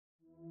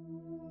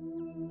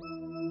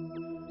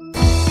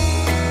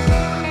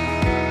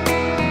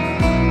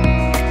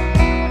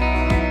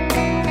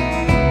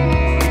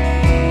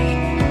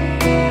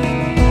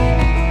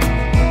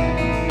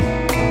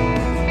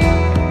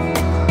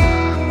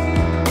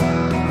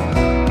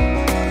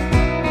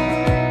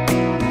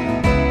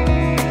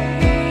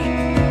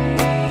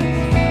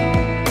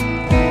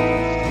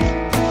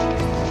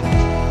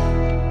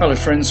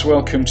Hello friends,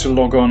 welcome to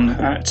Log On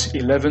at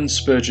 11,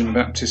 Spurgeon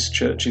Baptist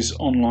Church's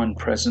online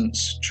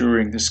presence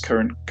during this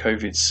current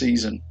COVID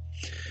season.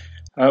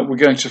 We're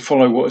going to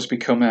follow what has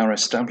become our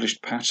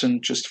established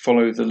pattern, just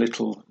follow the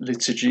little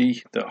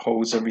liturgy that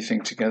holds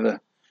everything together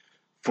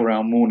for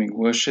our morning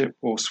worship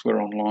whilst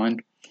we're online.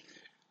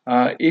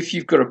 If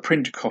you've got a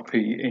print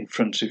copy in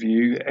front of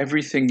you,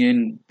 everything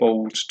in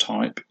bold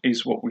type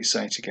is what we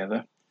say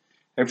together.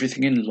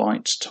 Everything in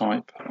light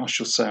type I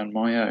shall say on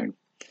my own.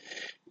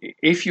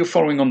 If you're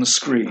following on the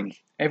screen,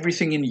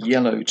 everything in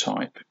yellow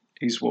type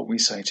is what we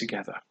say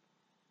together.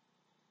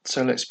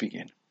 So let's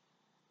begin.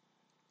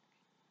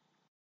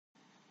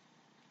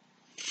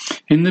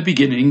 In the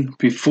beginning,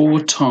 before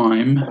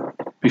time,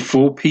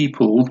 before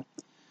people,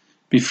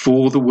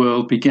 before the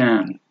world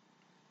began,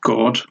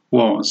 God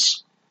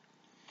was.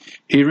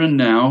 Here and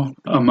now,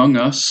 among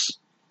us,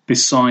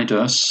 beside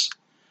us,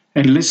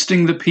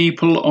 enlisting the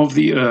people of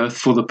the earth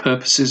for the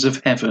purposes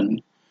of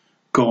heaven,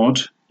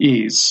 God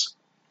is.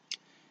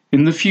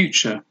 In the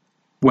future,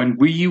 when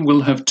we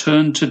will have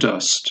turned to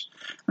dust,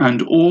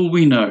 and all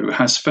we know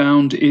has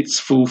found its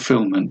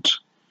fulfillment,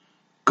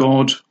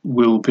 God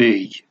will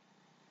be.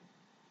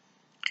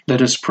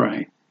 Let us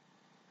pray.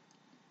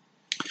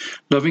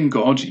 Loving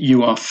God,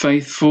 you are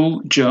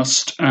faithful,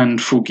 just, and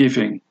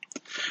forgiving.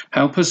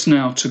 Help us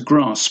now to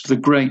grasp the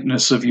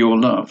greatness of your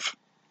love.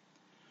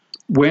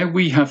 Where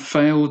we have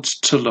failed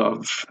to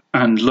love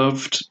and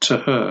loved to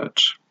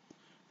hurt,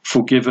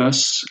 forgive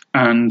us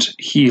and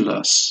heal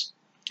us.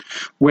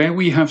 Where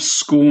we have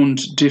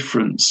scorned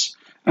difference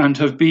and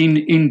have been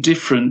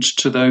indifferent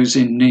to those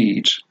in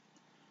need,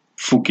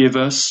 forgive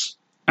us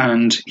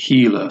and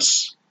heal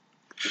us.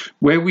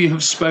 Where we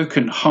have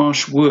spoken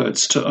harsh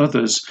words to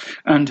others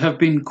and have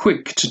been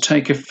quick to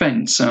take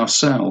offence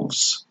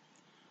ourselves,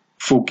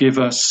 forgive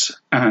us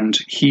and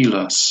heal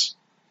us.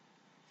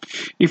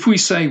 If we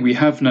say we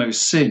have no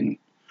sin,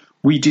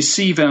 we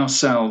deceive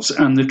ourselves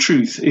and the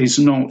truth is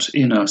not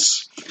in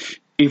us.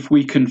 If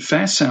we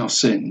confess our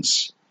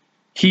sins,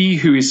 He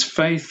who is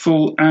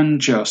faithful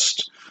and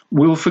just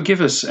will forgive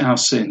us our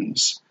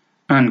sins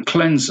and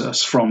cleanse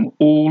us from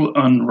all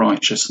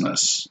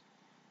unrighteousness.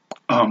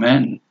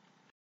 Amen.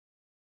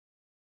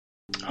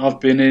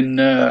 I've been in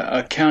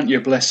a count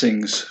your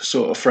blessings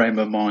sort of frame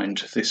of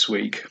mind this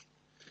week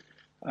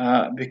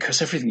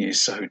because everything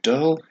is so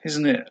dull,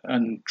 isn't it?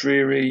 And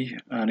dreary,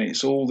 and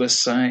it's all the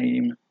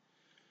same,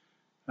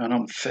 and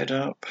I'm fed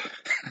up.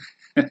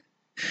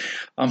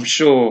 I'm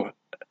sure,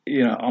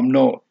 I'm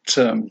not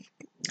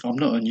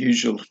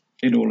unusual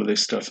in all of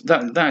this stuff.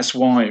 That's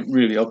why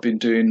really I've been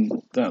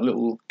doing that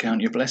little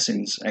count your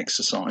blessings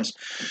exercise.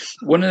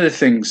 One of the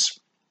things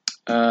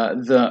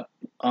that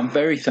I'm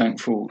very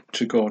thankful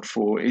to God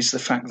for is the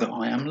fact that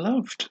I am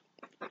loved.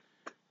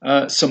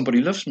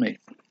 Somebody loves me.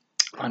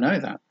 I know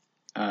that.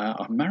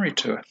 I'm married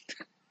to her.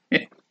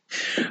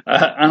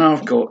 And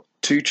I've got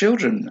 2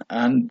 children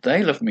and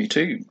they love me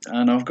too.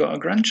 And I've got a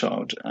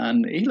grandchild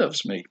and he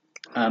loves me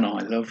and I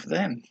love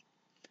them.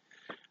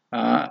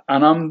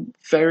 And I'm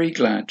very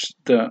glad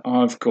that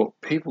I've got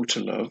people to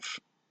love.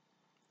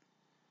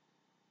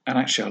 And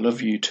actually, I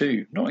love you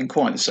too. Not in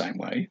quite the same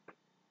way,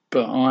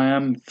 but I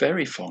am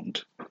very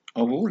fond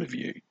of all of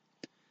you.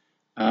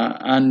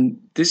 And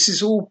this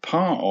is all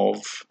part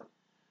of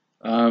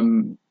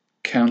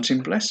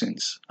counting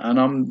blessings.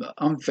 And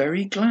I'm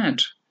very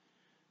glad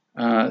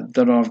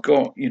that I've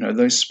got,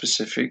 those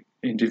specific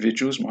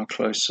individuals, my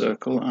close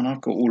circle, and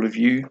I've got all of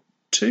you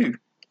too.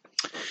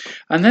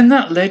 And then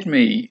that led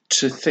me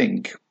to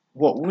think,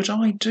 what would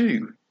I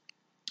do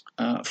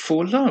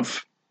for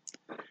love?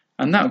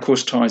 And that, of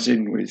course, ties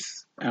in with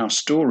our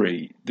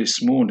story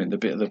this morning, the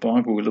bit of the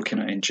Bible we're looking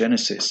at in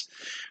Genesis,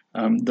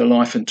 the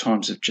life and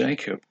times of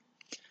Jacob.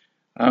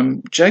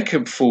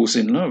 Jacob falls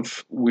in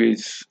love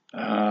with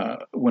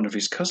one of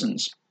his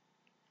cousins,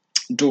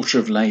 daughter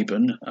of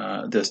Laban,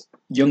 the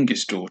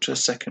youngest daughter,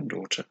 second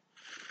daughter,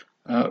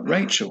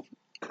 Rachel.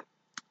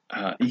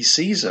 He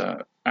sees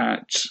her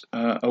at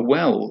a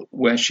well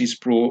where she's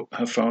brought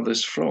her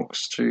father's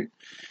frogs to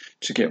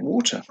get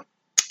water.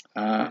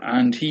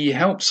 And he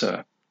helps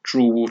her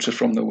draw water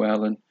from the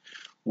well and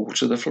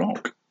water the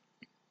flock.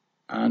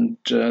 And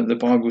the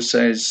Bible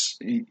says,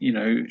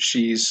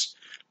 she's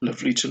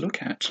lovely to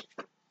look at,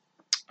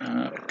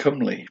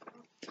 comely,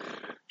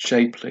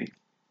 shapely.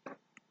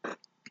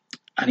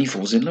 And he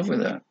falls in love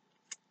with her.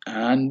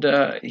 And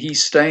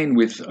he's staying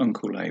with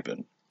Uncle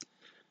Laban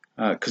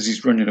because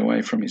he's running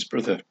away from his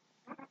brother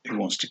who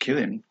wants to kill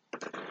him.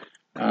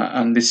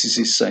 And this is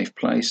his safe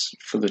place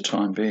for the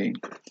time being.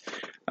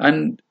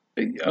 And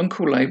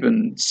Uncle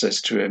Laban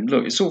says to him,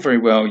 look, it's all very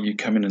well you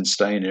coming and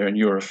staying here and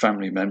you're a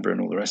family member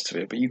and all the rest of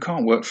it, but you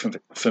can't work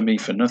for me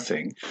for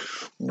nothing.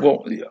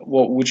 What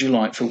would you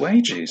like for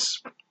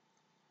wages?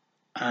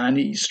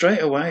 And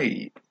straight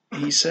away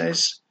he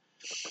says,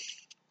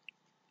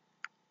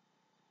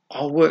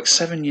 I'll work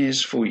 7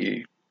 years for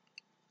you,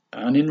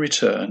 and in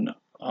return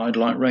I'd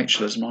like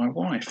Rachel as my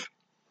wife.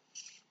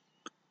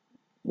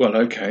 Well,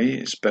 okay,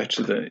 it's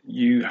better that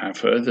you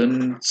have her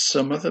than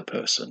some other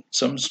person,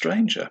 some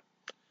stranger.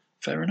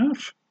 Fair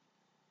enough.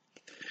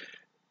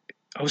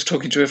 I was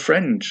talking to a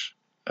friend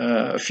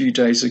a few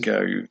days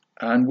ago,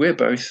 and we're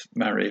both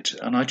married,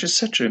 and I just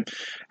said to him,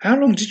 "How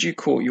long did you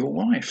court your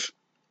wife?"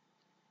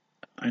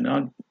 And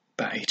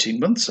about 18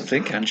 months, I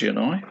think, Angie and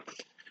I.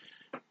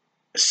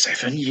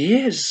 7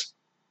 years.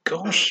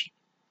 Gosh.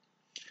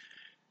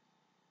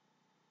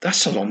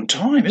 That's a long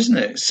time, isn't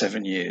it?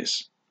 7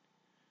 years.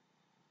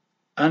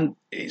 And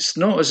it's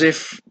not as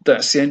if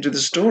that's the end of the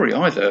story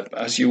either,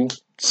 as you'll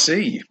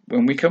see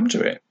when we come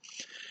to it.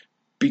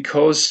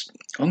 Because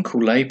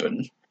Uncle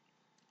Laban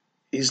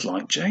is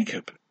like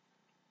Jacob.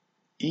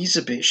 He's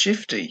a bit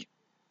shifty.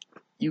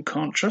 You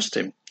can't trust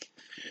him.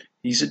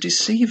 He's a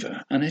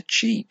deceiver and a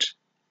cheat.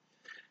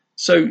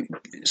 So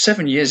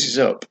 7 years is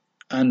up,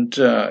 and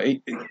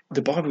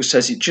the Bible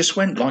says it just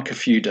went like a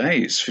few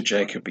days for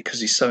Jacob because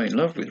he's so in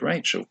love with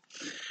Rachel.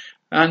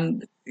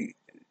 And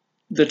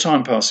the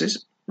time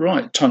passes.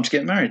 Right, time to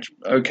get married.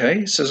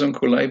 Okay, says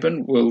Uncle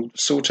Laban, we'll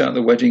sort out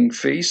the wedding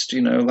feast,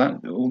 that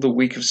all the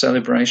week of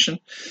celebration,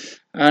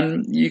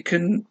 and you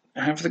can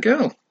have the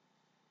girl.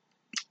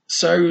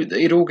 So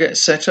it all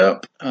gets set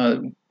up.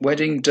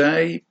 Wedding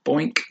day,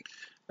 boink,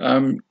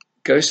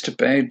 goes to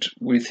bed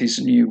with his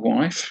new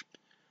wife,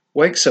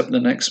 wakes up the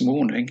next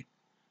morning,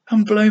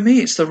 and blow me,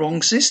 it's the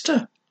wrong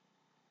sister.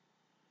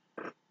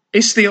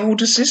 It's the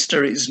older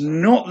sister. It's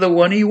not the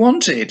one he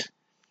wanted.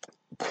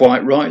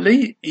 Quite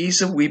rightly,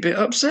 he's a wee bit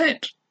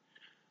upset.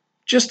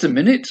 Just a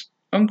minute,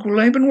 Uncle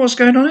Laban, what's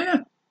going on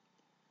here?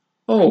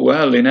 Oh,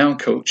 well, in our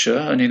culture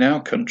and in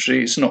our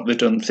country, it's not the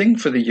done thing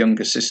for the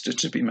younger sister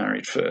to be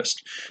married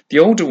first. The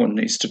older one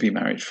needs to be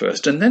married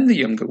first, and then the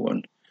younger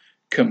one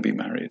can be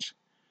married.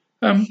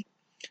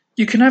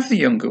 You can have the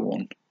younger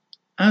one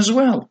as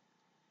well,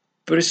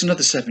 but it's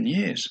another 7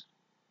 years.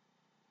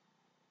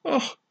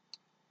 Oh.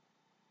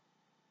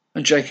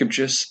 And Jacob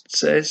just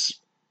says,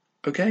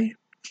 okay.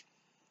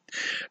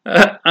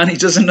 And he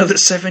does another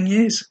 7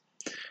 years.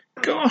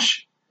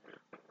 Gosh,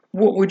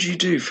 what would you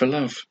do for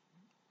love?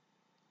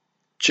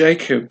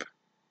 Jacob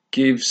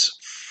gives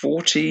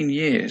 14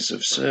 years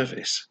of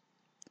service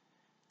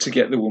to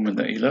get the woman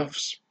that he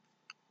loves.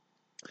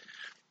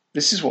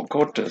 This is what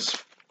God does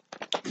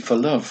for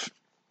love.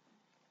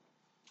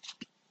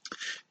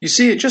 You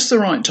see, at just the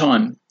right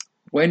time,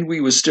 when we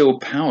were still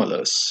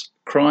powerless,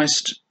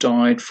 Christ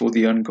died for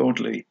the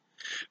ungodly.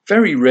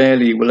 Very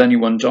rarely will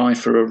anyone die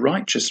for a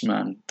righteous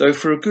man, though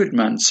for a good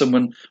man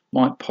someone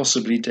might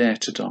possibly dare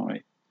to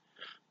die.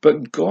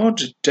 But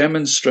God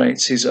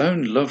demonstrates his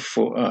own love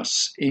for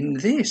us in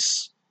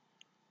this.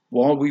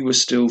 While we were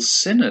still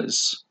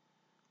sinners,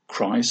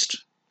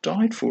 Christ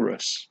died for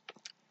us.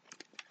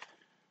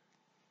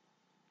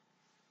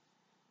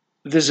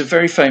 There's a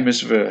very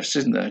famous verse,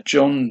 isn't there?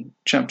 John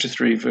chapter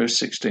 3, verse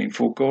 16.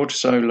 For God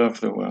so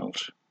loved the world.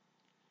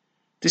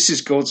 This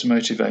is God's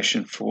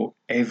motivation for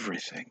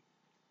everything.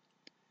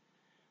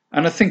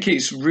 And I think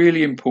it's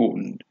really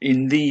important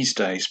in these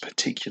days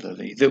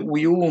particularly that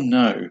we all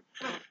know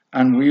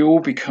and we all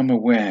become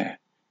aware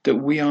that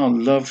we are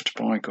loved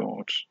by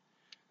God.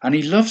 And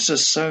he loves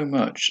us so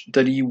much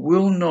that he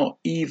will not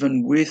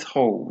even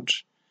withhold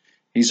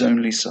his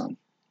only son.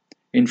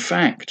 In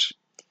fact,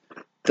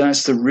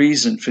 that's the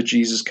reason for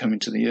Jesus coming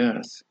to the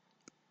earth.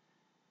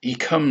 He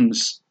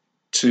comes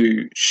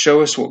to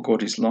show us what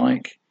God is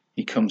like.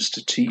 He comes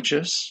to teach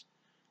us,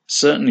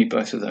 certainly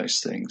both of those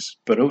things,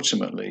 but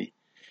ultimately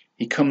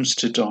he comes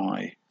to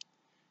die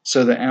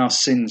so that our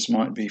sins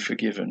might be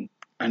forgiven.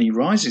 And he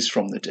rises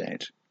from the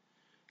dead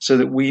so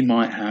that we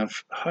might have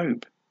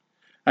hope.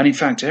 And in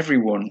fact,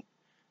 everyone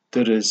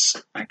that has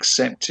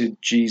accepted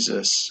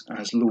Jesus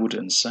as Lord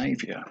and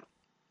Saviour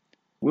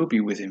will be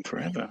with him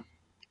forever.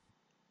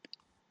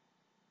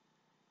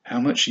 How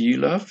much are you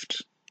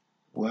loved?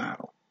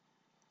 Wow,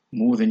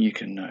 more than you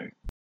can know.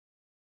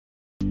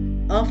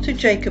 After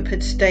Jacob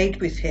had stayed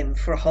with him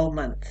for a whole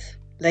month,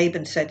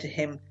 Laban said to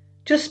him,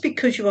 just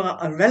because you are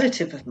a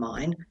relative of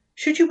mine,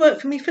 should you work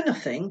for me for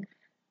nothing?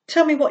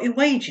 Tell me what your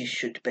wages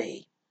should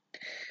be.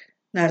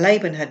 Now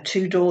Laban had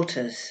 2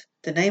 daughters.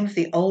 The name of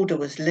the older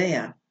was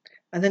Leah,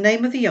 and the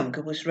name of the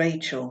younger was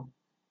Rachel.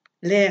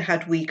 Leah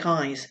had weak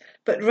eyes,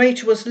 but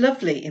Rachel was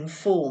lovely in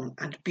form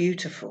and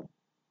beautiful.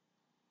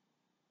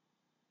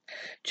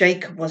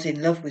 Jacob was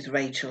in love with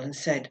Rachel and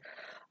said,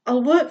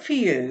 I'll work for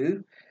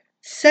you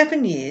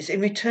 7 years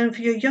in return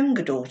for your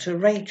younger daughter,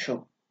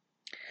 Rachel.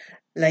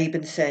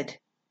 Laban said,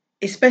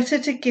 it's better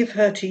to give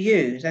her to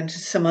you than to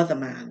some other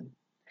man.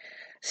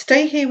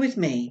 Stay here with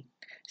me.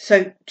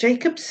 So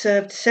Jacob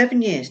served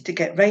 7 years to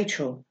get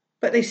Rachel,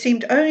 but they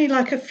seemed only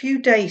like a few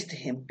days to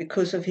him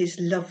because of his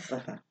love for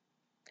her.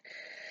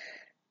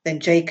 Then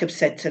Jacob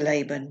said to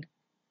Laban,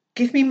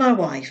 give me my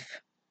wife.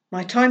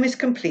 My time is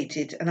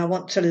completed and I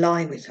want to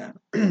lie with her.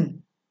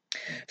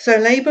 So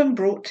Laban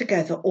brought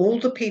together all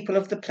the people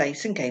of the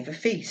place and gave a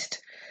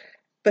feast.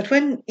 But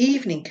when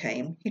evening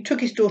came, he took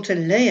his daughter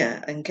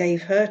Leah and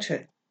gave her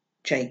to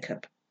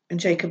Jacob, and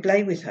Jacob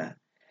lay with her.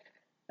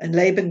 And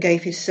Laban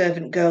gave his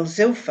servant girl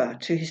Zilpah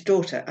to his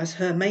daughter as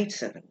her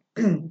maidservant.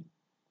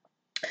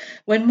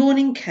 When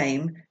morning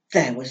came,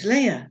 there was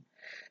Leah.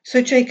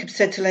 So Jacob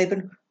said to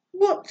Laban,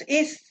 "What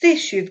is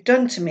this you've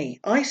done to me?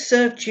 I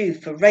served you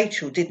for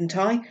Rachel, didn't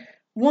I?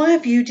 Why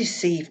have you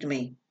deceived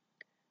me?"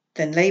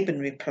 Then Laban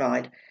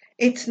replied,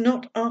 "It's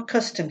not our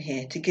custom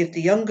here to give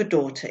the younger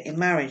daughter in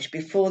marriage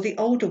before the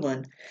older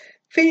one.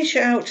 Finish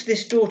out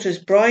this daughter's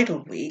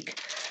bridal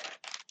week,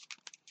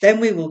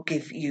 then we will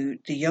give you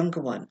the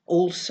younger one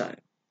also,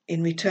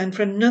 in return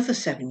for another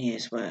 7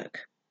 years'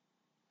 work."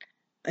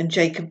 And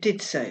Jacob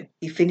did so.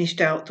 He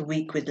finished out the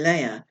week with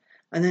Leah,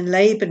 and then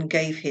Laban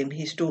gave him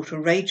his daughter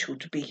Rachel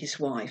to be his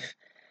wife.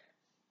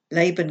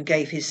 Laban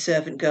gave his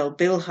servant girl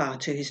Bilhah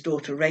to his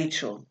daughter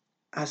Rachel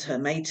as her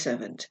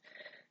maidservant.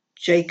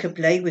 Jacob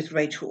lay with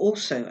Rachel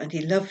also, and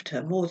he loved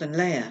her more than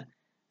Leah,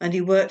 and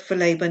he worked for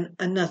Laban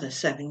another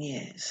 7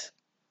 years.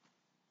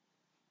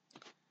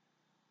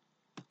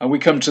 And we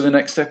come to the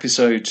next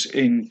episode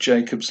in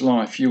Jacob's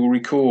life. You'll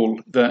recall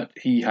that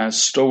he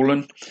has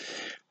stolen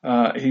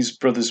his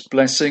brother's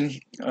blessing.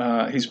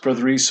 His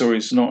brother Esau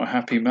is not a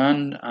happy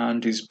man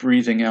and is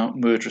breathing out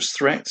murderous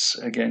threats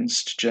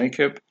against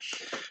Jacob.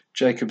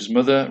 Jacob's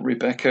mother,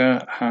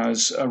 Rebekah,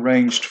 has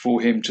arranged for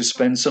him to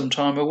spend some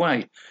time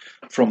away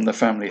from the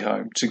family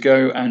home to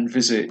go and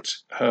visit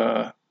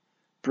her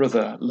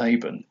brother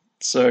Laban.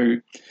 So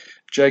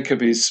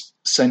Jacob is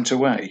sent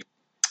away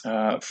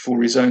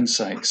for his own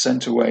sake,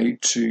 sent away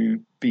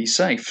to be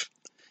safe,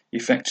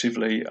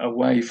 effectively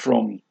away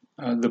from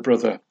the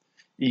brother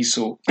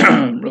Esau,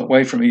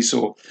 away from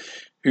Esau,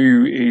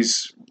 who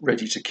is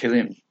ready to kill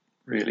him,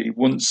 really.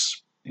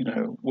 Once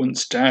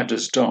Dad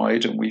has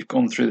died and we've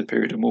gone through the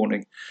period of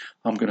mourning,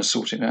 I'm going to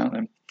sort it out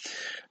then.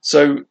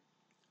 So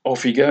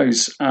off he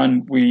goes.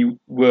 And we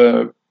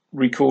were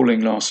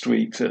recalling last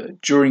week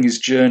that during his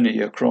journey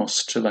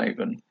across to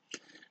Laban,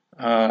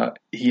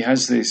 he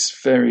has this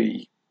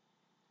very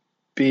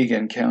big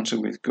encounter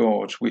with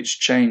God, which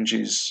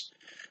changes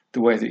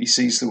the way that he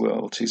sees the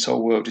world. His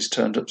whole world is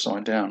turned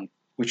upside down,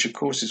 which of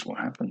course is what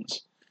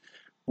happens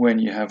when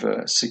you have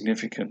a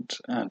significant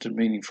and a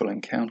meaningful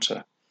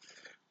encounter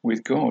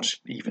with God.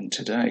 Even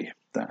today,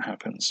 that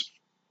happens.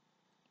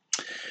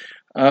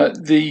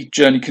 The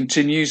journey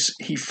continues.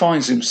 He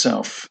finds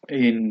himself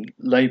in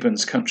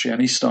Laban's country and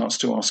he starts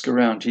to ask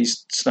around.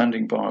 He's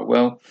standing by a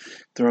well.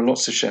 There are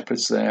lots of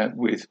shepherds there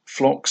with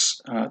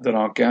flocks that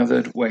are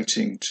gathered,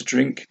 waiting to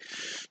drink.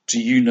 "Do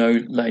you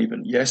know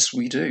Laban?" "Yes,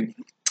 we do."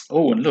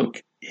 "Oh, and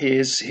look,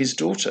 here's his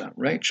daughter,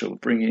 Rachel,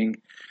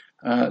 bringing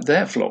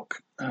their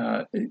flock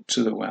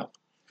to the well.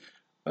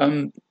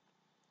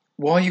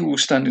 Why are you all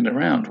standing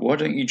around? Why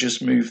don't you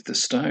just move the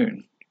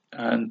stone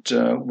and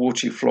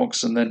water your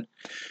flocks and then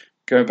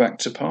go back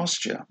to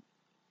pasture?"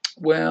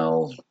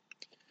 "Well,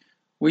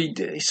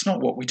 it's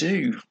not what we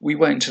do. We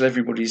wait until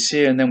everybody's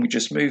here and then we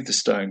just move the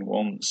stone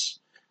once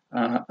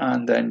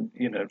and then,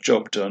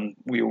 job done,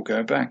 we all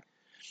go back."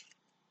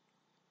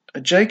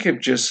 Jacob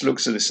just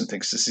looks at this and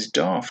thinks this is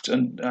daft.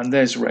 And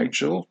there's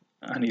Rachel,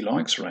 and he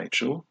likes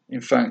Rachel.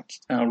 In fact,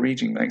 our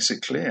reading makes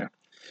it clear.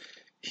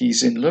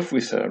 He's in love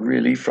with her,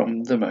 really,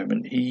 from the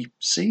moment he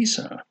sees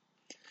her.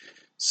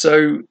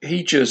 So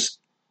he just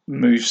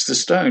moves the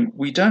stone.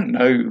 We don't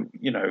know,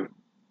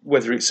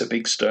 whether it's a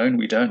big stone.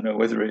 We don't know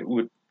whether it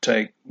would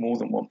take more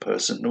than one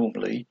person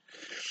normally.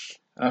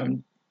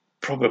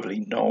 Probably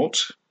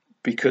not,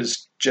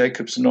 because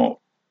Jacob's not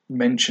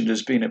mentioned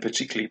as being a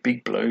particularly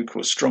big bloke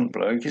or strong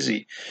bloke, is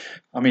he?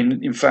 I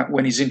mean, in fact,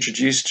 when he's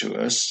introduced to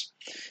us,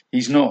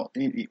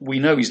 we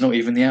know he's not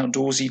even the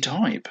outdoorsy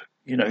type.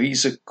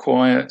 He's a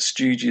quiet,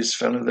 studious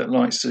fellow that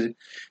likes to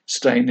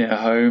stay near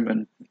home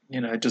and,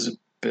 does a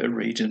bit of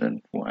reading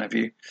and what have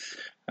you.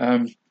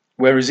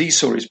 Whereas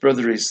Esau, his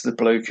brother, is the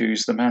bloke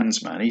who's the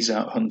man's man. He's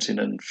out hunting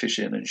and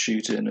fishing and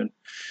shooting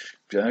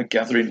and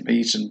gathering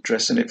meat and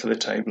dressing it for the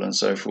table and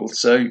so forth.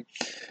 So,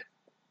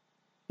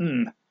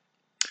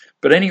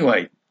 But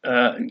anyway,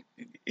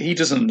 he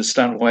doesn't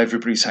understand why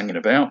everybody's hanging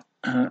about,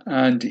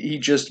 and he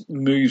just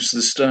moves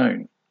the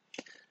stone.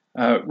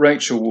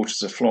 Rachel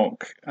waters a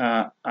flock.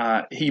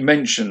 He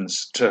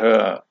mentions to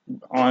her,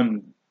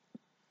 "I'm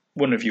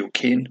one of your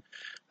kin.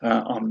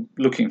 I'm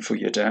looking for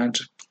your dad."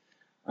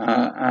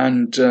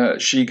 And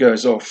she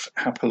goes off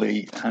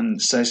happily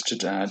and says to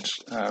Dad,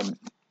 "A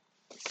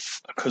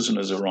cousin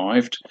has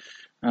arrived,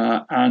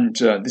 and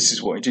this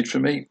is what he did for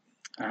me.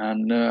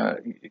 And,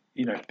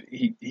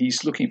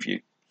 he's looking for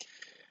you."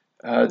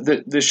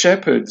 The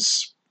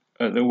shepherds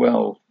at the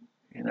well,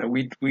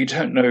 we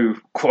don't know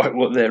quite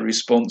what their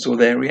response or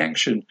their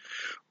reaction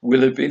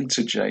will have been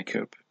to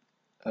Jacob.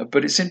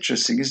 But it's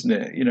interesting, isn't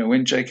it?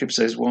 When Jacob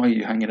says, "Why are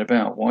you hanging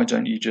about? Why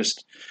don't you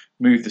just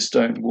move the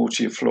stone,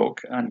 water your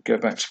flock, and go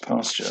back to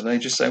pasture?" They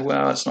just say,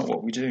 "Well, that's not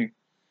what we do."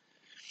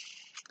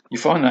 You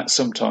find that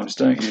sometimes,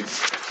 don't you,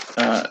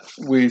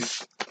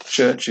 with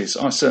churches?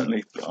 I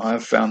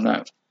have found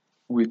that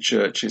with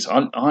churches.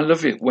 I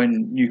love it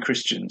when new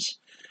Christians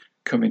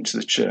come into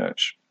the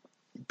church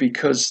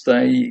because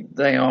they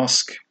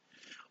ask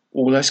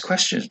all those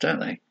questions, don't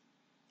they?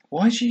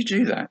 Why do you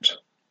do that?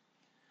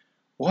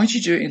 Why do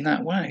you do it in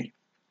that way?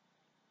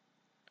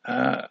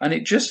 And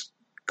it just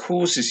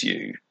causes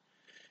you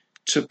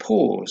to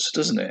pause,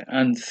 doesn't it,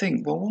 and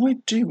think, well, why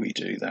do we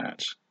do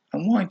that?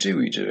 And why do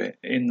we do it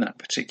in that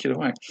particular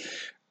way?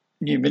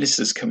 New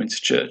ministers coming to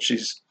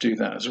churches do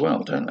that as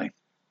well, don't they?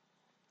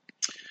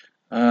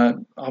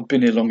 I've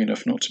been here long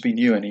enough not to be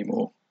new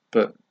anymore,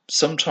 but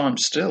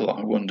sometimes still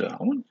I wonder,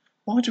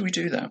 why do we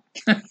do that?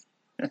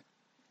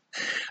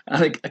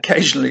 And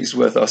occasionally it's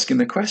worth asking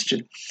the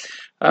question.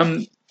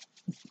 I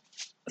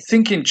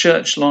think in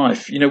church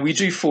life, we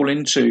do fall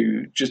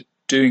into just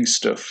doing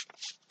stuff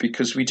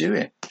because we do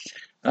it.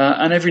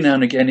 And every now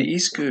and again it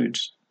is good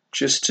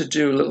just to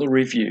do a little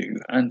review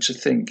and to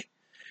think,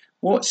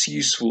 what's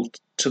useful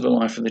to the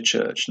life of the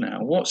church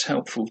now? What's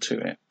helpful to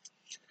it?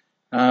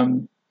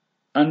 And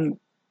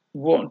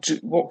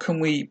what can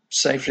we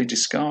safely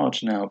discard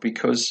now?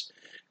 Because,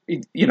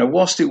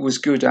 whilst it was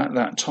good at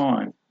that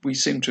time, we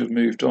seem to have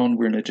moved on.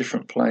 We're in a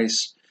different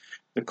place.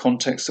 The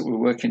context that we're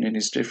working in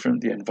is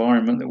different. The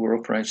environment that we're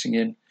operating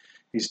in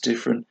is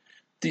different.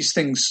 These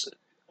things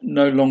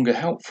no longer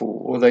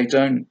helpful, or they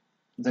don't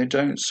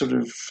sort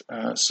of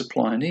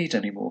supply a need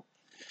anymore.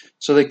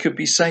 So they could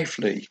be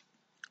safely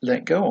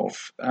let go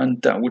of,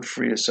 and that would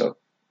free us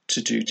up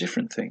to do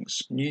different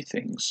things, new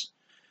things,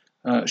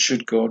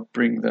 should God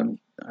bring them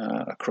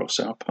across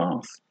our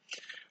path.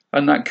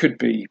 And that could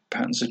be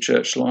patterns of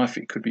church life,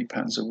 it could be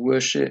patterns of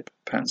worship,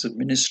 patterns of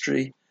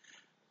ministry,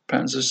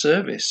 patterns of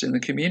service in the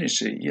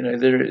community.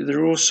 There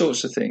are all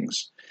sorts of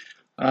things.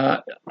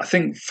 I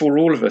think for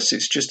all of us,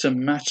 it's just a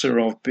matter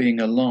of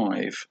being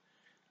alive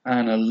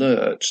and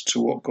alert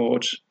to what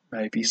God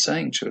may be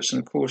saying to us.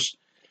 And of course,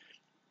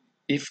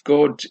 if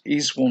God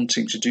is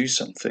wanting to do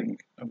something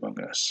among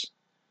us,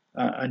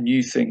 a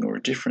new thing or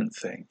a different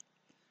thing,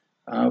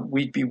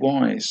 we'd be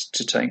wise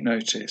to take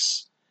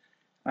notice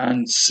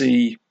and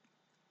see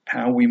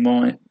how we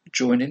might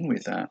join in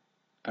with that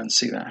and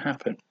see that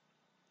happen.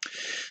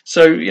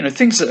 So,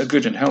 things that are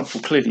good and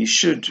helpful clearly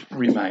should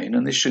remain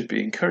and they should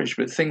be encouraged,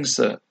 but things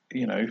that,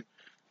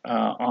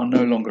 are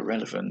no longer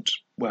relevant,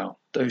 well,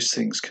 those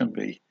things can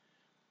be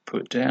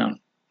put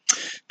down.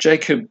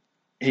 Jacob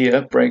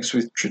here breaks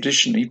with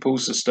tradition. He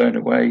pulls the stone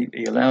away.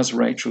 He allows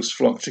Rachel's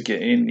flock to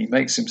get in. He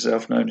makes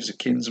himself known as a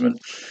kinsman.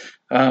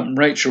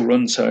 Rachel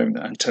runs home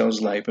and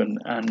tells Laban,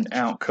 and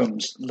out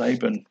comes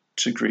Laban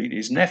to greet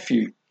his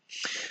nephew.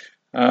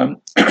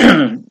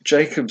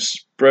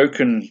 Jacob's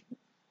broken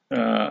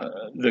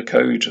the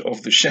code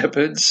of the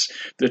shepherds,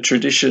 the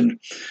tradition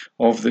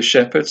of the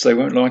shepherds. They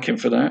won't like him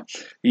for that.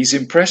 He's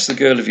impressed the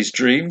girl of his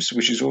dreams,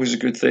 which is always a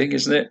good thing,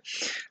 isn't it?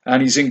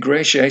 And he's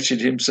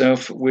ingratiated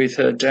himself with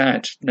her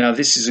dad. Now,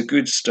 this is a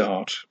good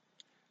start,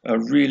 a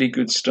really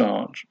good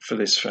start for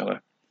this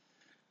fella.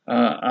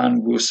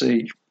 And we'll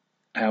see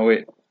how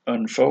it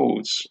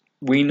unfolds.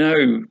 We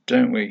know,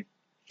 don't we,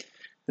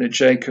 that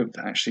Jacob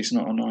actually is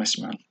not a nice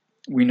man.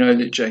 We know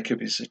that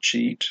Jacob is a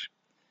cheat,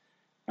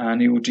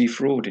 and he will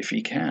defraud if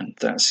he can.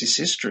 That's his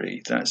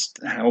history. That's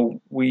how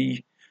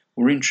we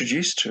were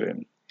introduced to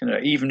him.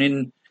 Even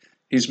in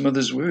his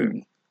mother's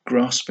womb,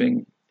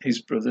 grasping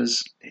his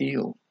brother's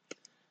heel.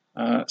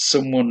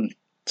 Someone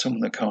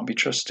that can't be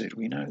trusted.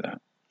 We know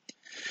that.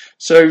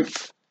 So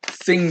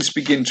things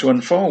begin to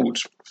unfold.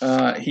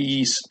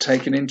 He's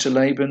taken into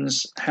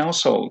Laban's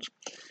household,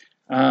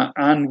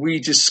 and we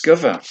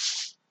discover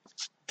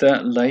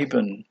that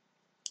Laban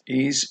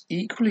is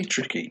equally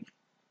tricky.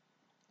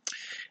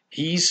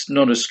 He's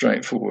not a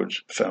straightforward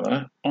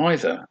fella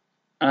either,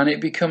 and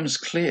it becomes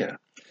clear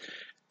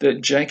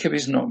that Jacob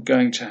is not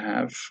going to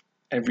have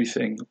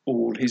everything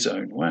all his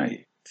own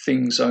way.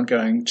 Things are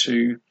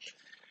they're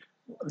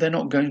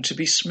not going to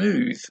be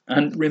smooth.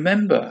 And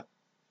remember,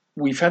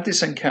 we've had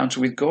this encounter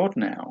with God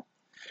now,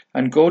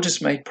 and God has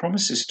made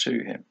promises to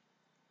him.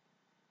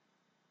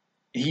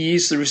 He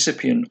is the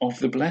recipient of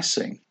the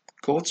blessing,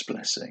 God's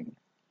blessing,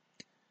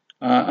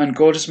 and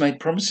God has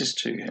made promises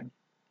to him.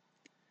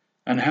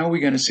 And how are we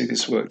going to see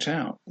this worked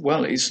out?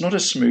 Well, it's not a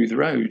smooth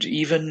road.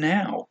 Even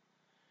now,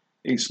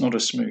 it's not a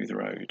smooth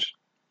road.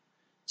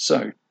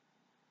 So,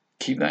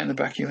 keep that in the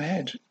back of your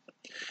head.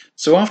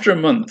 So after a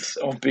month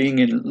of being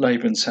in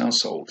Laban's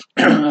household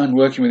and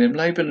working with him,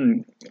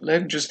 Laban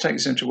just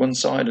takes him to one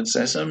side and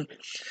says,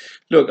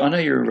 look, I know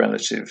you're a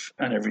relative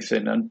and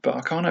everything, but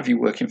I can't have you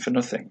working for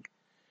nothing.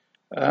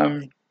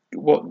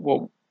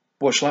 What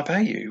shall I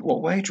pay you?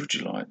 What wage would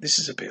you like? This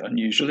is a bit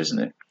unusual, isn't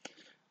it?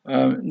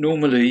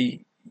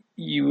 Normally,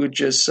 you would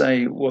just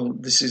say, well,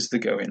 this is the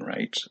going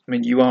rate. I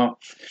mean, you are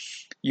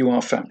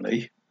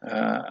family,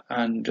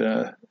 and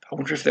I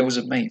wonder if there was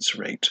a mate's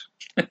rate.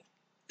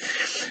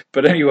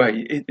 But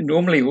anyway,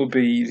 normally it would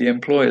be the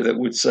employer that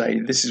would say,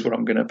 this is what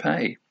I'm going to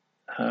pay.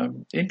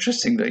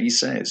 Interesting that he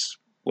says,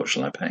 what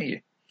shall I pay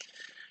you?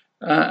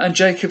 And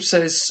Jacob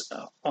says,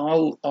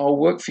 I'll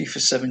work for you for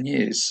 7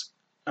 years,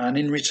 and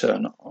in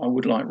return, I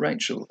would like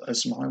Rachel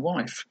as my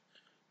wife,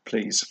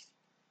 please.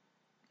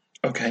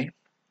 Okay,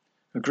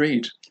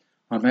 agreed.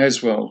 I may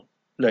as well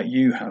let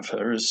you have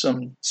her as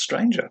some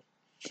stranger.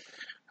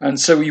 And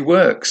so he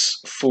works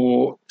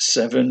for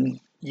 7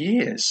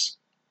 years.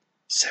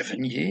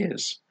 7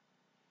 years.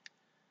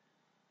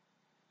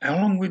 How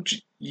long would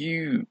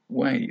you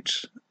wait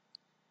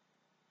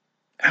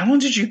How long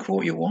did you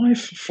court your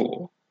wife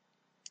for?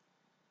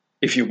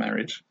 If you're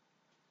married,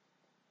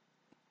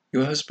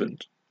 your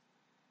husband,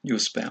 your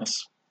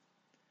spouse.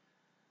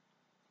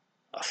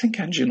 I think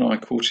Angie and I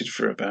courted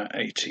for about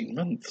 18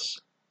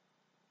 months.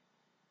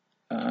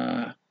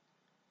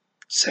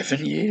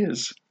 7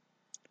 years.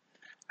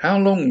 How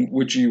long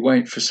would you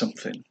wait for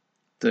something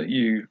that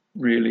you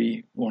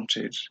really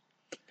wanted?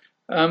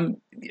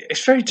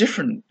 It's very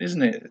different,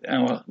 isn't it,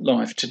 our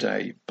life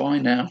today? Buy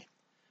now,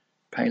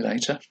 pay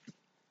later,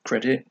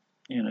 credit,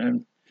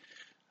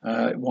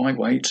 why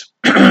wait?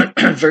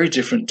 Very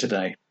different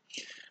today.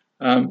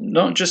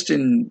 Not just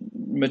in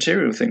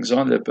material things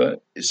either,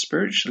 but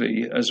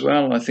spiritually as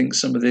well. I think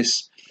some of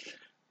this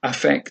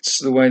affects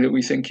the way that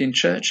we think in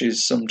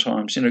churches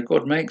sometimes.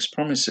 God makes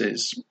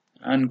promises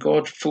and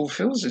God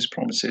fulfills his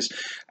promises,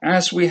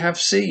 as we have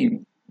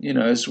seen,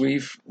 as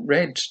we've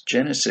read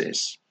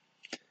Genesis.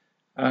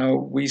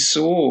 We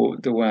saw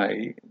the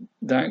way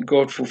that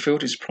God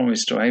fulfilled his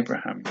promise to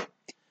Abraham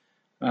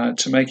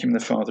to make him the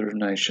father of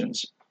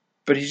nations.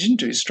 But he didn't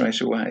do it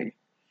straight away.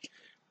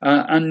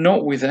 And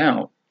not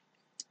without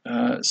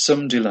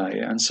some delay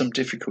and some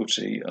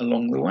difficulty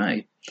along the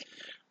way.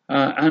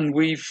 And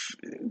we're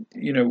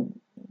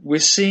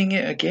seeing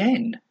it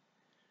again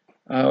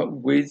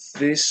with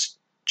this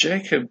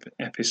Jacob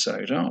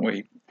episode, aren't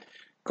we?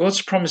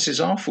 God's promises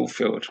are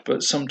fulfilled,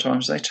 but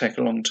sometimes they take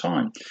a long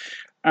time.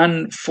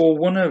 And for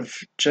one of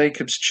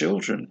Jacob's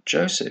children,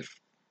 Joseph,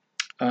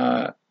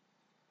 the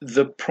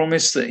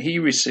promise that he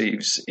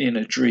receives in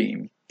a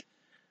dream,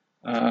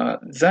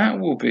 that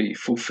will be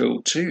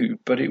fulfilled too,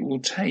 but it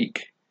will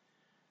take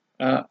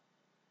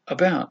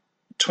about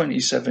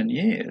 27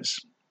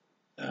 years.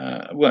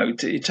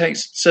 It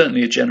takes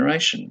certainly a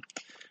generation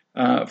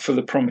for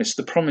the promise.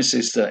 The promise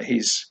is that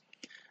his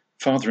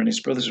father and his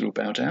brothers will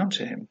bow down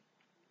to him.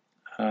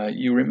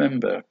 You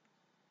remember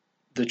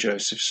the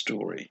Joseph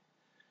story,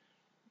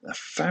 a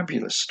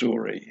fabulous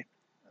story.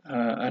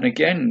 And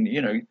again,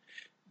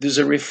 there's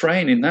a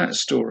refrain in that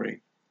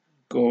story.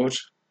 God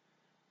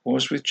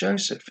was with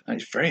Joseph.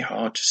 And it's very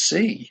hard to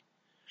see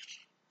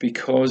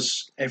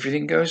because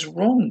everything goes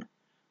wrong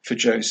for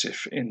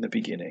Joseph in the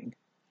beginning.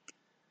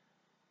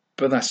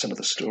 But that's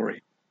another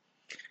story.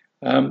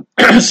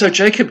 So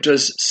Jacob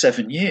does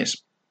 7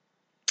 years.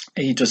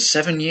 He does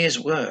 7 years'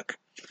 work.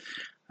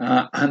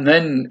 And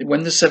then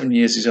when the 7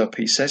 years is up,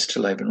 he says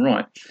to Laban,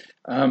 right,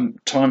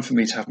 time for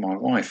me to have my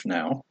wife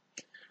now.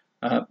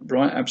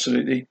 Right,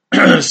 absolutely.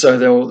 So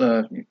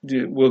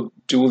we'll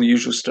do all the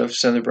usual stuff,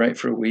 celebrate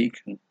for a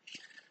week, and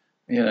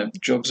the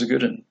jobs are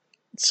good, and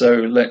so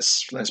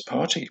let's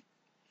party.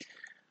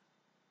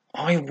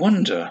 I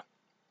wonder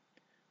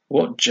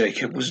what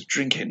Jacob was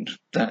drinking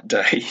that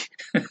day,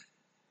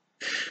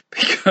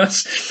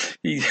 because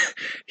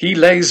he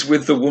lays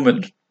with the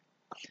woman,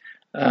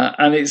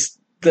 and it's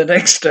the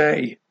next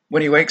day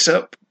when he wakes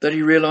up that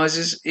he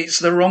realizes it's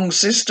the wrong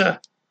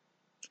sister.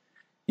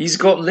 He's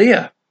got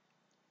Leah.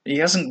 He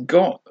hasn't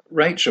got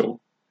Rachel.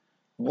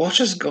 What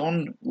has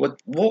gone? What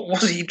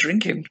was he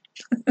drinking?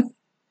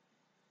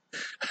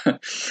 And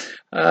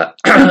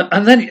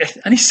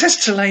he says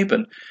to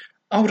Laban,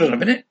 "Hold on a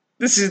minute.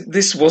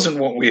 This wasn't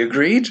what we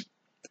agreed.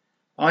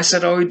 I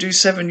said I would do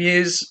 7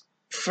 years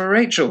for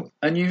Rachel,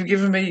 and you've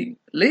given me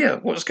Leah.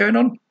 What's going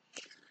on?"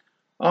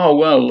 Oh,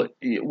 well,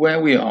 where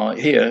we are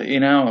here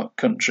in our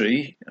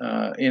country,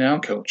 in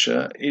our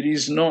culture, it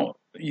is not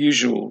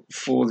usual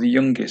for the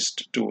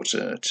youngest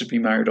daughter to be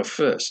married off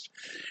first.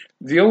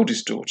 The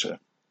oldest daughter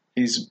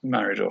is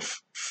married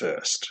off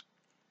first.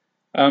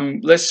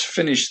 Let's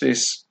finish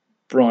this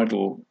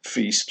bridal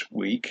feast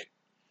week,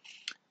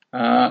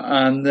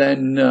 and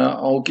then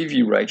I'll give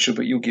you Rachel,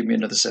 but you'll give me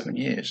another 7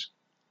 years.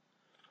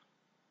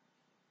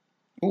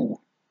 Ooh.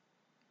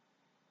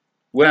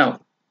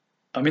 Well,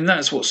 I mean,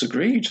 that's what's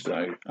agreed,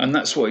 though, and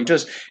that's what he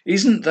does.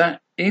 Isn't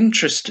that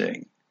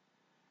interesting?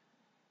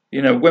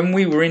 When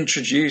we were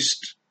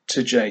introduced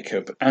to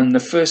Jacob, and the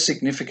first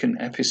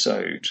significant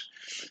episode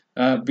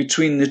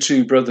between the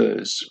two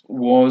brothers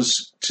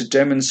was to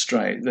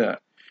demonstrate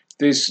that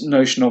this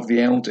notion of the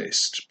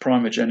eldest,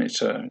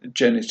 primogenitor,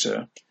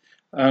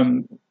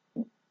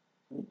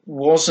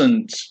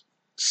 wasn't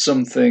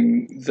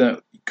something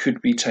that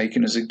could be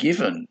taken as a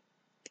given.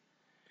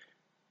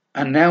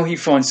 And now he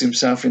finds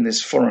himself in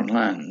this foreign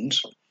land,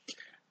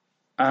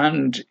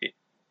 and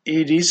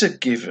it is a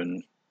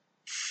given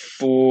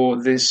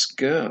for this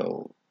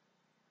girl.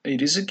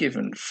 It is a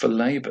given for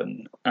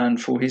Laban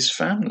and for his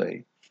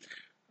family.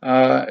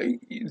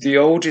 The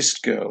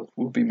oldest girl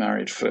will be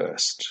married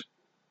first,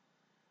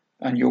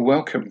 and you're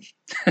welcome.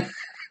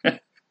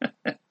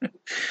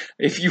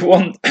 If you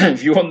want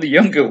the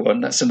younger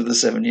one, that's another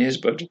 7 years,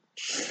 bud.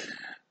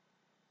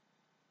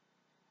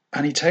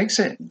 And he takes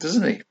it,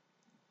 doesn't he?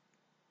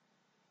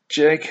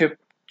 Jacob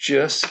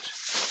just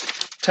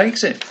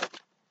takes it.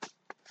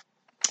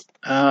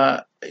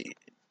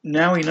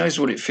 Now he knows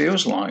what it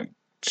feels like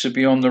to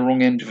be on the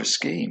wrong end of a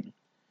scheme.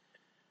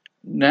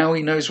 Now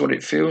he knows what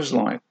it feels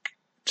like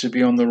to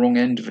be on the wrong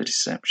end of a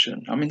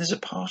deception. I mean, there's a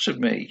part of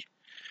me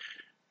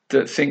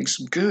that thinks,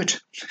 good.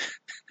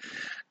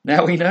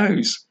 Now he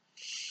knows.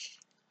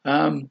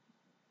 But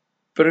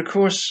of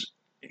course,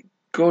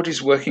 God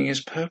is working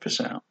his purpose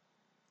out.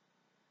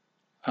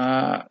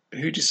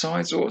 Who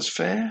decides what's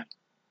fair?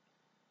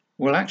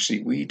 Well,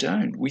 actually, we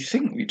don't. We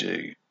think we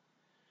do.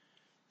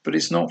 But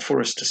it's not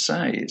for us to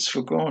say, it's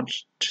for God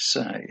to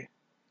say.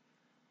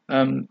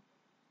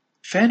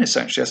 Fairness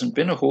actually hasn't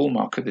been a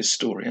hallmark of this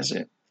story, has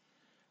it?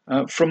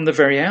 From the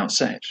very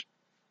outset,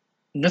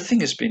 nothing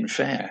has been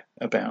fair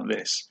about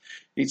this.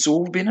 It's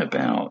all been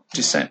about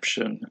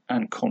deception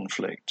and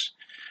conflict.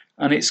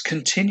 And it's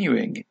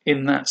continuing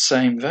in that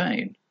same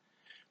vein.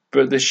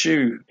 But the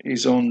shoe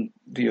is on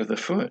the other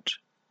foot.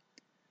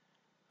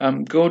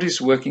 God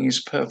is working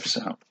his purpose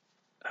out,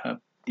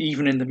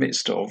 even in the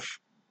midst of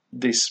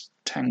this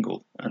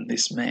tangle and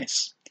this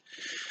mess.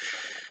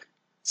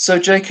 So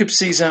Jacob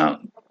sees out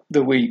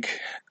the week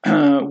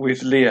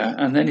with Leah,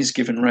 and then he's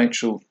given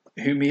Rachel,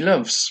 whom he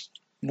loves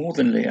more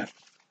than Leah,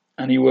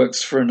 and he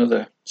works for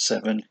another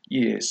 7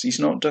 years. He's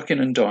not ducking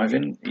and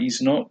diving.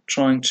 He's not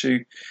trying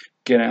to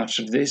get out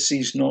of this.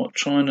 He's not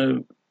trying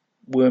to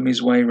worm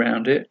his way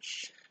around it.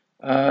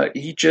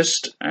 He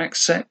just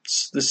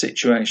accepts the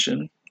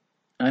situation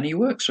and he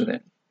works with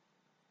it.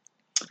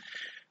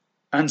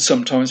 And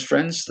sometimes,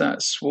 friends,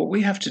 that's what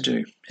we have to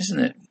do, isn't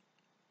it?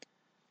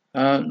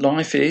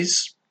 Life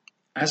is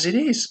as it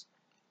is,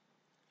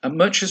 and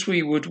much as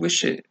we would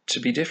wish it to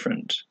be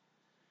different.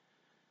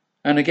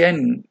 And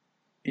again,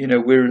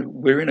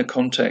 we're in a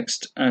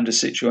context and a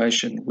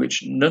situation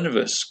which none of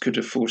us could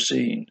have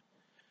foreseen,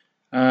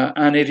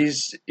 and it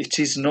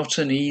is not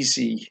an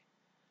easy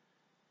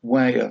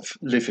way of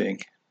living.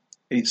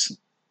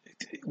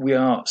 We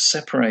are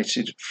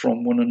separated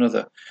from one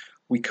another.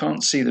 We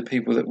can't see the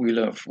people that we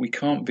love. We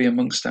can't be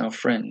amongst our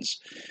friends.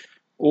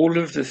 All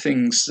of the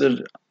things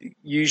that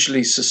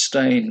usually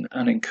sustain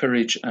and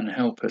encourage and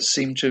help us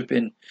seem to have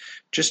been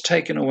just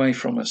taken away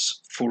from us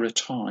for a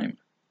time.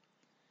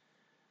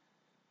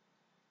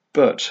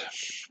 But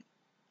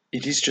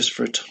it is just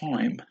for a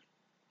time.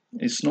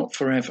 It's not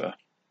forever.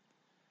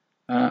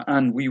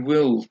 And we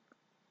will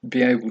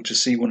be able to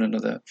see one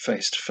another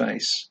face to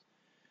face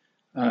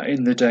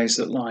in the days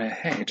that lie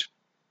ahead.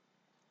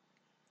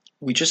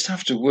 We just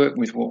have to work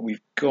with what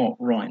we've got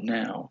right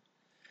now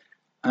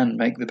and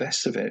make the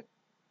best of it,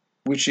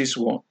 which is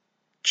what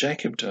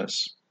Jacob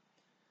does.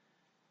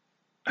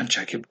 And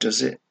Jacob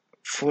does it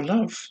for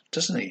love,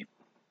 doesn't he?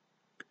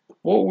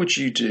 What would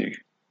you do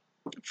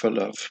for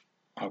love,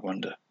 I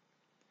wonder?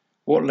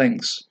 What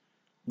lengths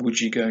would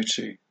you go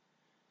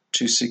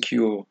to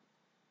secure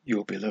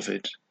your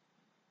beloved?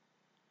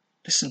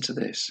 Listen to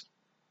this.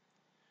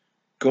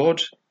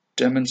 God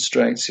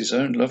demonstrates his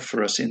own love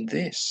for us in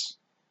this.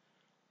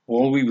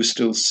 While we were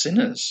still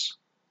sinners,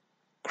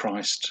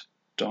 Christ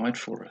died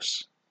for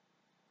us.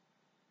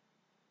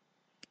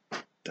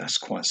 That's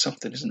quite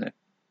something, isn't it?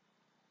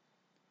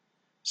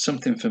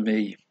 Something for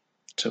me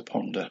to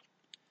ponder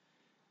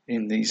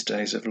in these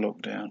days of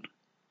lockdown.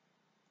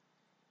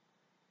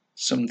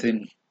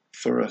 Something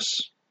for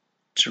us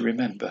to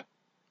remember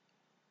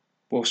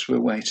whilst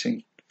we're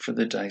waiting for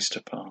the days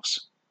to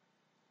pass.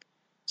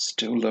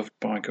 Still loved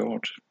by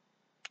God,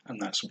 and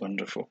that's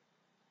wonderful.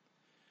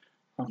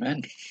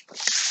 Amen.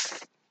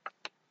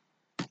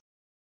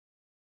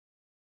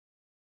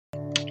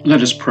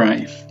 Let us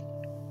pray.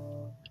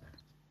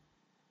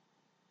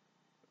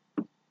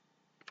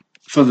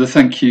 Father,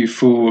 thank you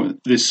for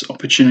this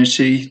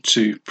opportunity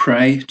to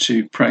pray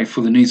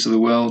for the needs of the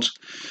world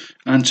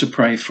and to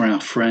pray for our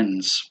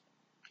friends.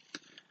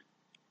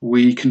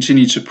 We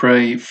continue to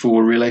pray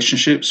for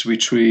relationships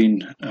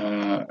between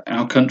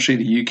our country,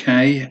 the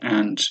UK,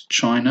 and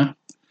China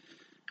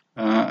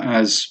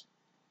as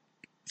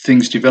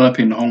things develop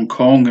in Hong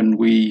Kong, and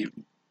we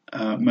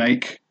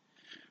make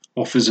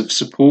offers of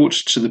support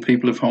to the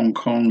people of Hong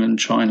Kong, and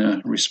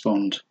China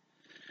respond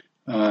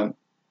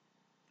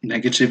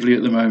negatively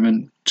at the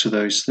moment to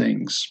those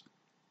things.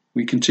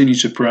 We continue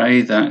to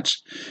pray that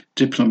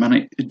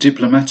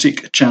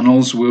diplomatic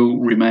channels will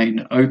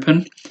remain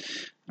open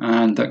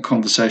and that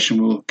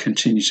conversation will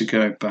continue to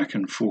go back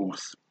and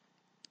forth.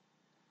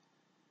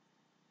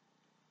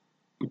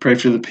 We pray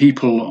for the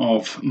people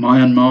of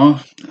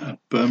Myanmar,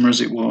 Burma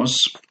as it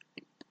was,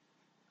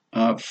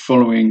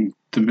 following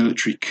the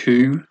military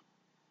coup.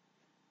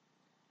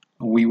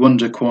 We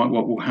wonder quite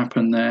what will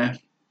happen there.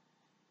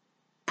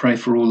 Pray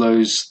for all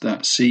those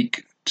that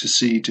seek to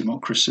see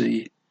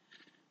democracy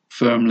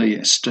firmly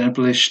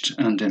established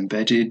and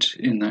embedded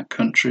in that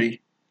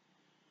country.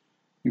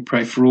 We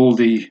pray for all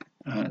the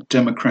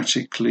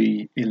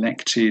democratically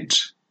elected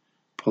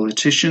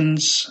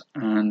politicians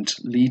and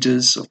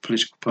leaders of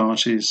political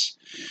parties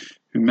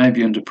who may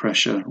be under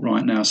pressure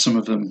right now, some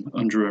of them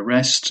under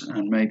arrest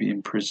and maybe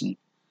in prison.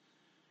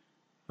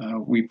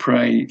 We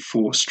pray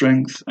for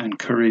strength and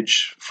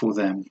courage for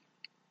them,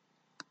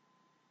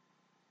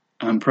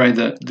 and pray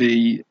that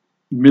the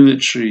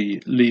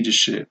military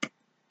leadership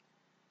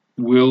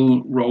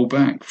will roll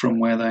back from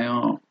where they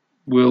are,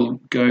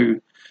 will go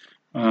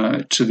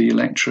to the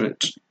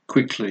electorate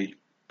quickly,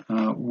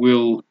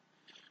 will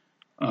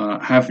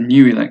have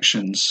new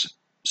elections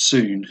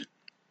soon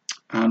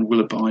and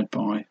will abide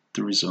by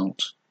the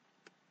result.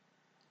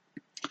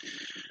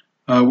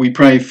 We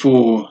pray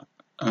for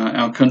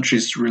our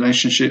country's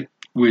relationship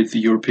with the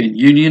European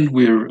Union.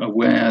 We're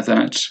aware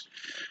that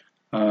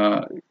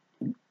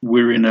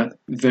we're in a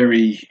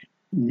very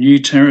new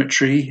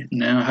territory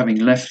now, having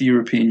left the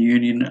European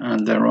Union,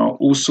 and there are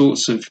all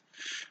sorts of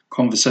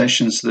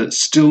conversations that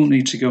still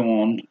need to go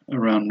on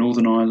around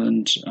Northern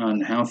Ireland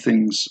and how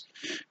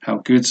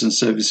goods and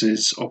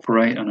services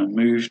operate and are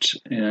moved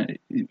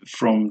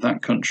from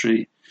that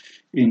country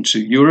into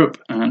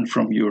Europe and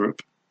from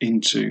Europe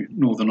into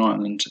Northern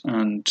Ireland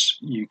and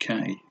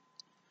UK.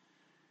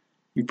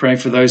 We pray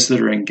for those that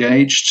are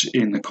engaged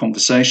in the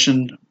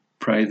conversation,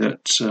 pray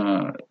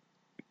that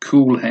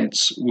cool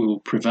heads will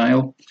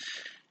prevail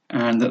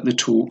and that the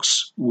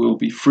talks will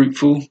be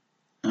fruitful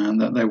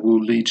and that they will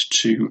lead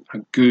to a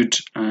good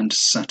and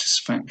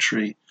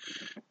satisfactory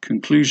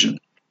conclusion.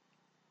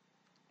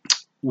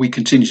 We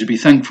continue to be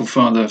thankful,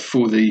 Father,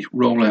 for the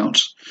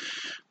rollout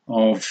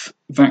of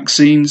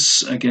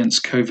vaccines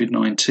against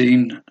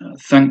COVID-19,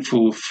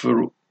 thankful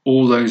for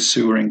all those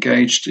who are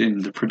engaged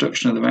in the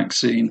production of the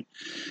vaccine,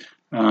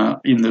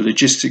 in the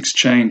logistics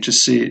chain to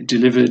see it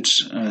delivered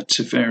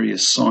to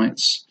various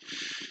sites,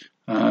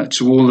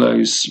 to all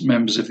those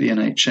members of the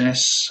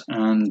NHS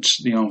and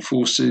the armed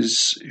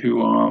forces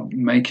who are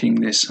making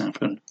this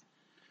happen.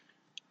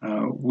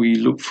 We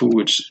look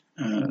forward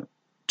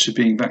to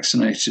being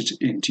vaccinated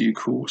in due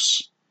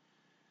course.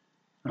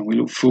 And we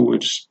look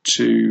forward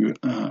to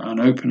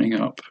an opening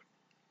up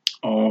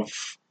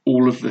of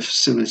all of the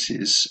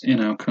facilities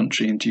in our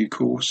country in due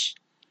course.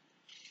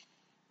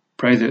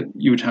 Pray that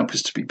you would help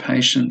us to be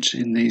patient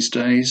in these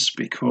days,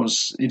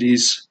 because it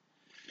is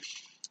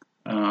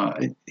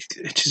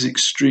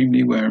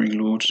extremely wearing,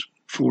 Lord,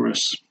 for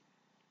us.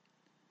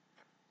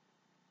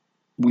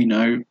 We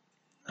know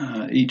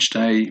each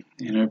day,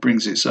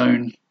 brings its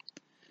own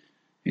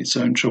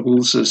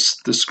troubles, as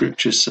the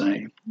scriptures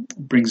say,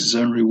 brings its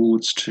own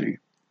rewards too.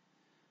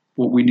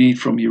 What we need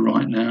from you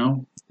right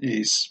now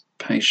is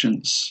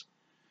patience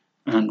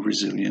and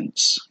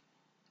resilience.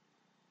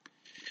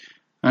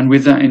 And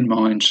with that in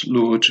mind,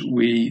 Lord,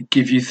 we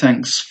give you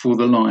thanks for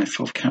the life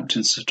of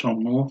Captain Sir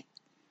Tom Moore,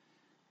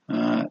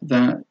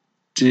 that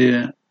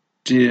dear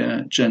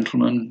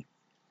gentleman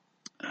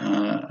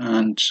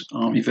and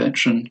army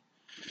veteran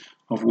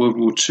of World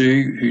War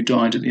II who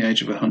died at the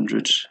age of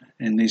 100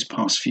 in these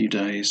past few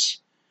days.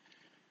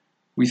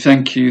 We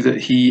thank you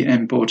that he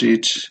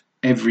embodied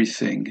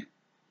everything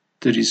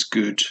that is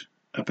good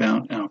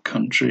about our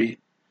country,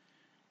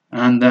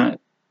 and that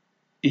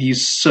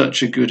he's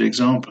such a good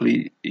example.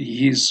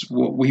 He is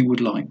what we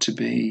would like to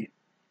be.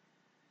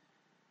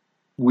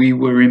 We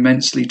were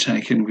immensely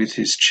taken with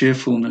his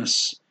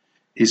cheerfulness,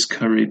 his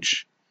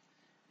courage,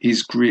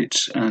 his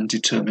grit and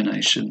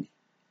determination,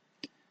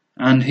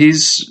 and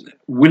his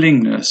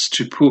willingness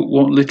to put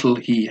what little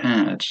he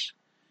had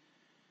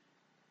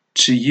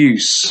to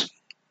use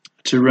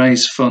to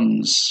raise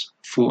funds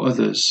for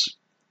others.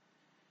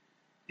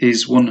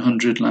 His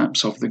 100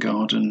 laps of the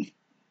garden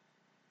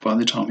by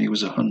the time he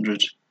was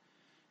 100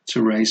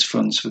 to raise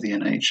funds for the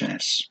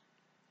NHS.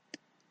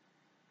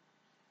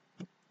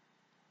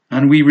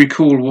 And we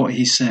recall what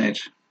he said.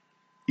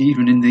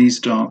 Even in these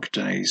dark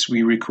days,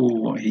 we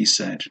recall what he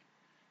said.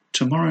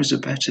 Tomorrow's a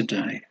better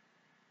day.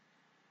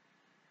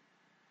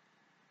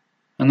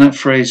 And that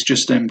phrase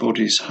just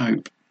embodies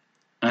hope.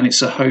 And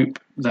it's a hope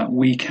that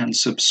we can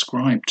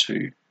subscribe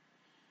to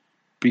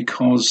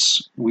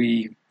because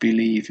we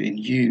believe in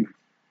you.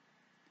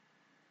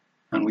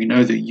 And we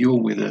know that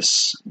you're with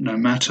us no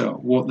matter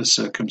what the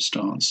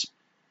circumstance,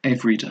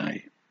 every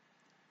day.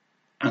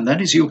 And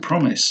that is your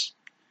promise,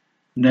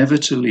 never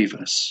to leave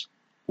us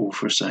or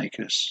forsake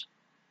us.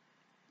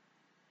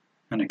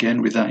 And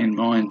again, with that in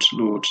mind,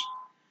 Lord,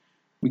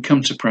 we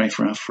come to pray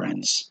for our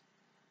friends.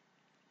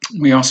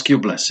 We ask your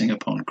blessing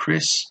upon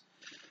Chris,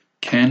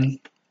 Ken,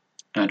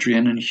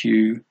 Adrienne and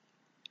Hugh,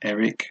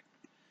 Eric,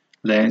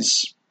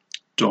 Les,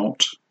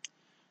 Dot,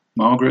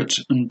 Margaret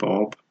and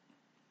Bob,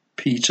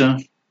 Peter,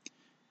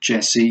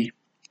 Jessie,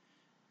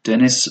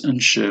 Dennis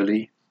and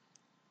Shirley,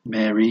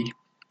 Mary,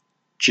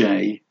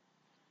 Jay,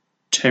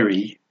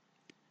 Terry,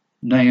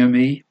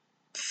 Naomi,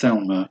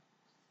 Thelma,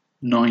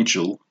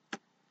 Nigel,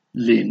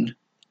 Lynn,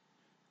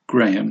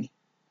 Graham,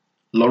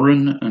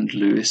 Lauren and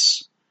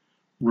Lewis,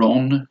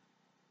 Ron,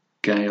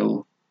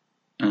 Gail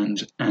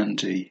and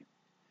Andy.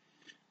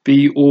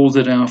 Be all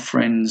that our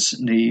friends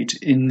need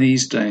in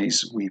these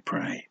days, we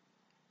pray.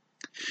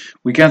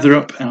 We gather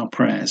up our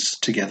prayers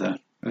together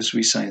as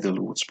we say the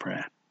Lord's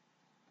Prayer.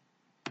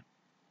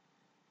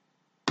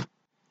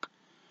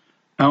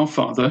 Our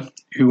Father,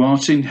 who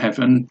art in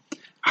heaven,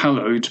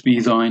 hallowed be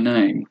thy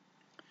name.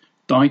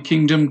 Thy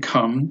kingdom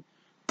come,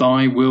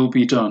 thy will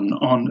be done,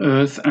 on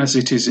earth as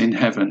it is in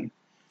heaven.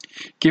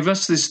 Give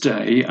us this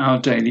day our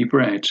daily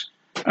bread,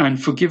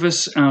 and forgive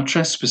us our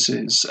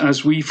trespasses,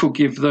 as we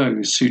forgive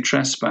those who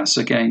trespass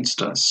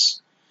against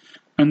us.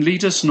 And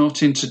lead us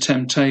not into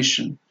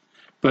temptation,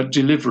 but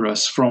deliver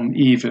us from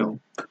evil.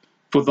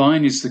 For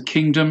thine is the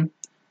kingdom,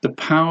 the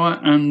power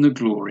and the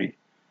glory,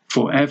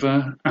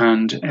 forever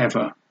and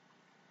ever.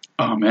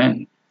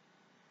 Amen.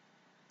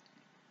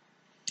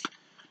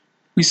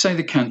 We say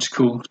the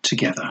canticle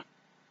together.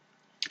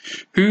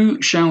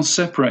 Who shall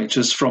separate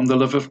us from the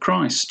love of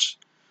Christ?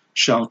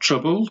 Shall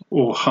trouble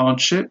or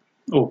hardship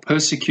or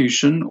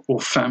persecution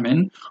or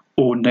famine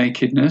or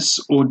nakedness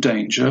or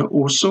danger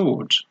or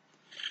sword?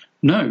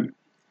 No,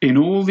 in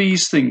all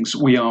these things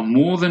we are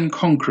more than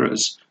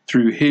conquerors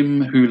through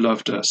him who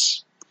loved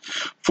us.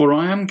 For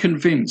I am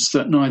convinced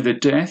that neither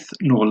death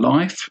nor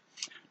life,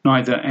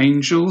 neither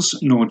angels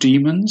nor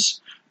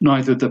demons,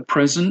 neither the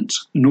present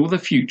nor the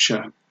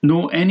future,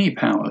 nor any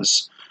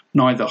powers,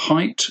 neither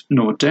height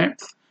nor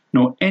depth,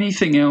 nor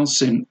anything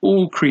else in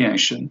all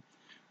creation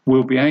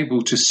will be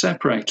able to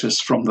separate us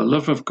from the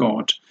love of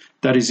God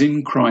that is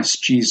in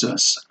Christ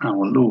Jesus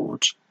our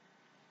Lord.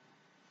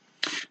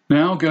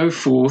 Now go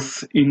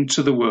forth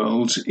into the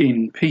world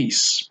in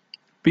peace.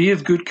 Be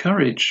of good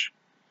courage.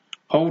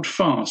 Hold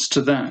fast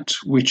to that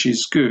which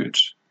is good.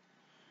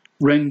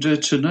 Render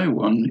to no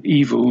one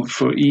evil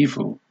for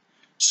evil.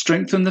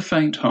 Strengthen the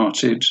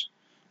faint-hearted.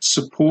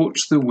 Support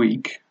the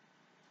weak.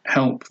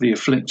 Help the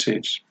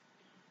afflicted.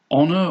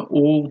 Honour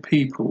all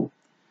people.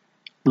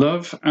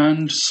 Love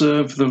and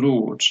serve the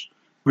Lord,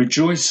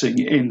 rejoicing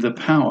in the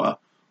power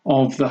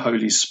of the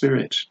Holy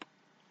Spirit.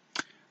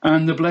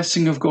 And the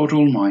blessing of God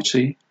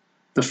Almighty,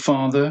 the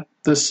Father,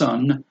 the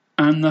Son,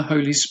 and the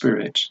Holy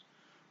Spirit,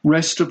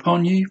 rest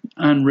upon you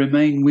and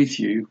remain with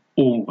you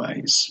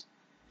always.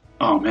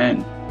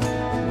 Amen.